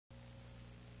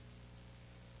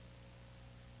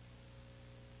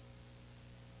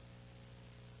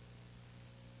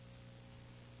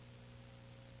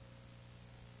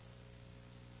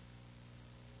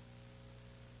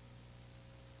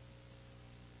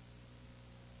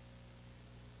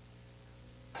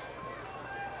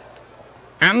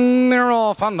And they're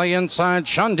off on the inside.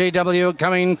 SHAWN DW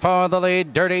coming for the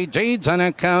lead. Dirty Deeds and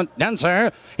Account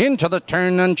Dancer into the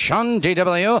turn, and SHAWN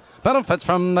DW benefits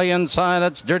from the inside.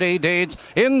 It's Dirty Deeds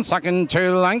in second,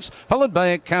 2 lengths, followed by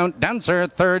Account Dancer,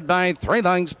 third by 3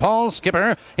 lengths. Paul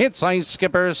Skipper, it's Ice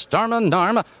Skipper, Storm and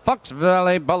Norm, Fox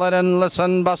Valley Bullet, and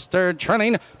Listen Buster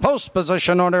trailing. Post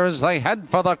position orders, they head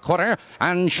for the quarter,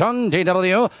 and SHAWN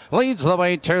DW leads the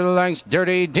way 2 lengths.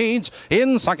 Dirty Deeds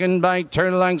in second by 2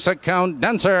 lengths. Account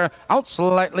Dancer out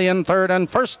slightly in third, and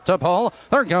first to pole.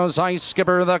 There goes Ice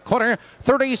Skipper the quarter,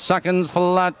 30 seconds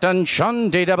flat, and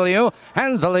SHAWN DW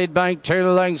has the lead by 2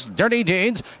 lengths. Dirty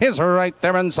Deeds is right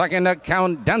there in second.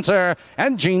 Account Dancer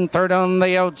edging third on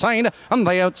the outside. On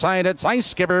the outside, it's Ice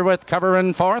Skipper with cover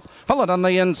in fourth, followed on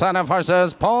the inside of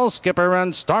horses Paul Skipper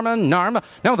and Storm and Norm.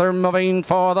 Now they're moving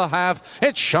for the half.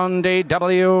 It's SHAWN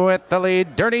DW with the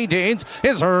lead. Dirty Deeds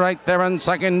is right there in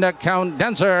second. Account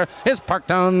Dancer is parked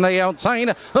on the outside.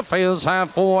 The field's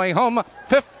halfway home.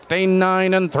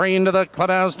 59 and 3 into the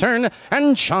clubhouse turn,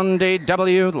 and SHAWN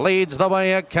DW leads the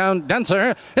way. Account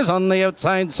Dancer is on the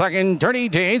outside second. Dirty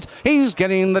Deeds, he's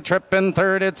getting the trip in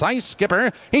third. It's Ice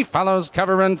Skipper, he follows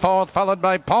cover in fourth, followed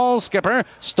by Paul Skipper,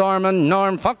 Storm and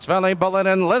Norm, Fox Valley Bullet,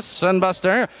 and Listen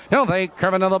Buster. Now they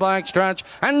curve into the black stretch,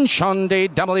 and SHAWN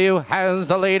DW has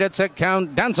the lead. It's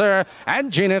Account Dancer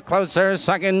edging it closer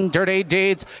second. Dirty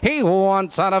Deeds, he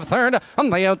wants out of third. On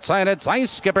the outside, it's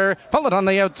Ice Skipper, followed on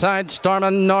the outside Storm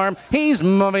and Norm. He's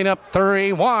moving up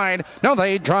 3 wide. Now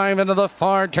they drive into the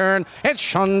far turn. It's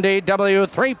SHAWN DW,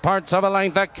 3 parts of a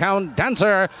length. Account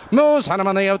Dancer moves on him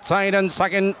on the outside, and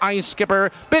second Ice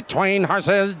Skipper between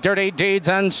horses Dirty Deeds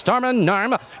and Storm and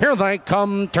Norm. Here they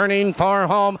come turning for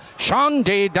home. SHAWN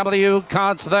DW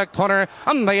cuts the corner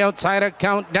on the outside.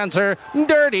 Account Dancer,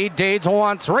 Dirty Deeds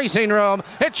wants racing room.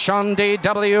 It's SHAWN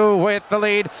DW with the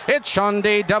lead. It's SHAWN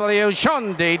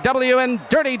DW, and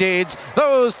Dirty Deeds,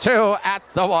 those two at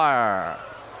the wire.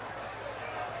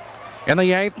 In the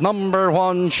 8th, number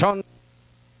 1, SHAWN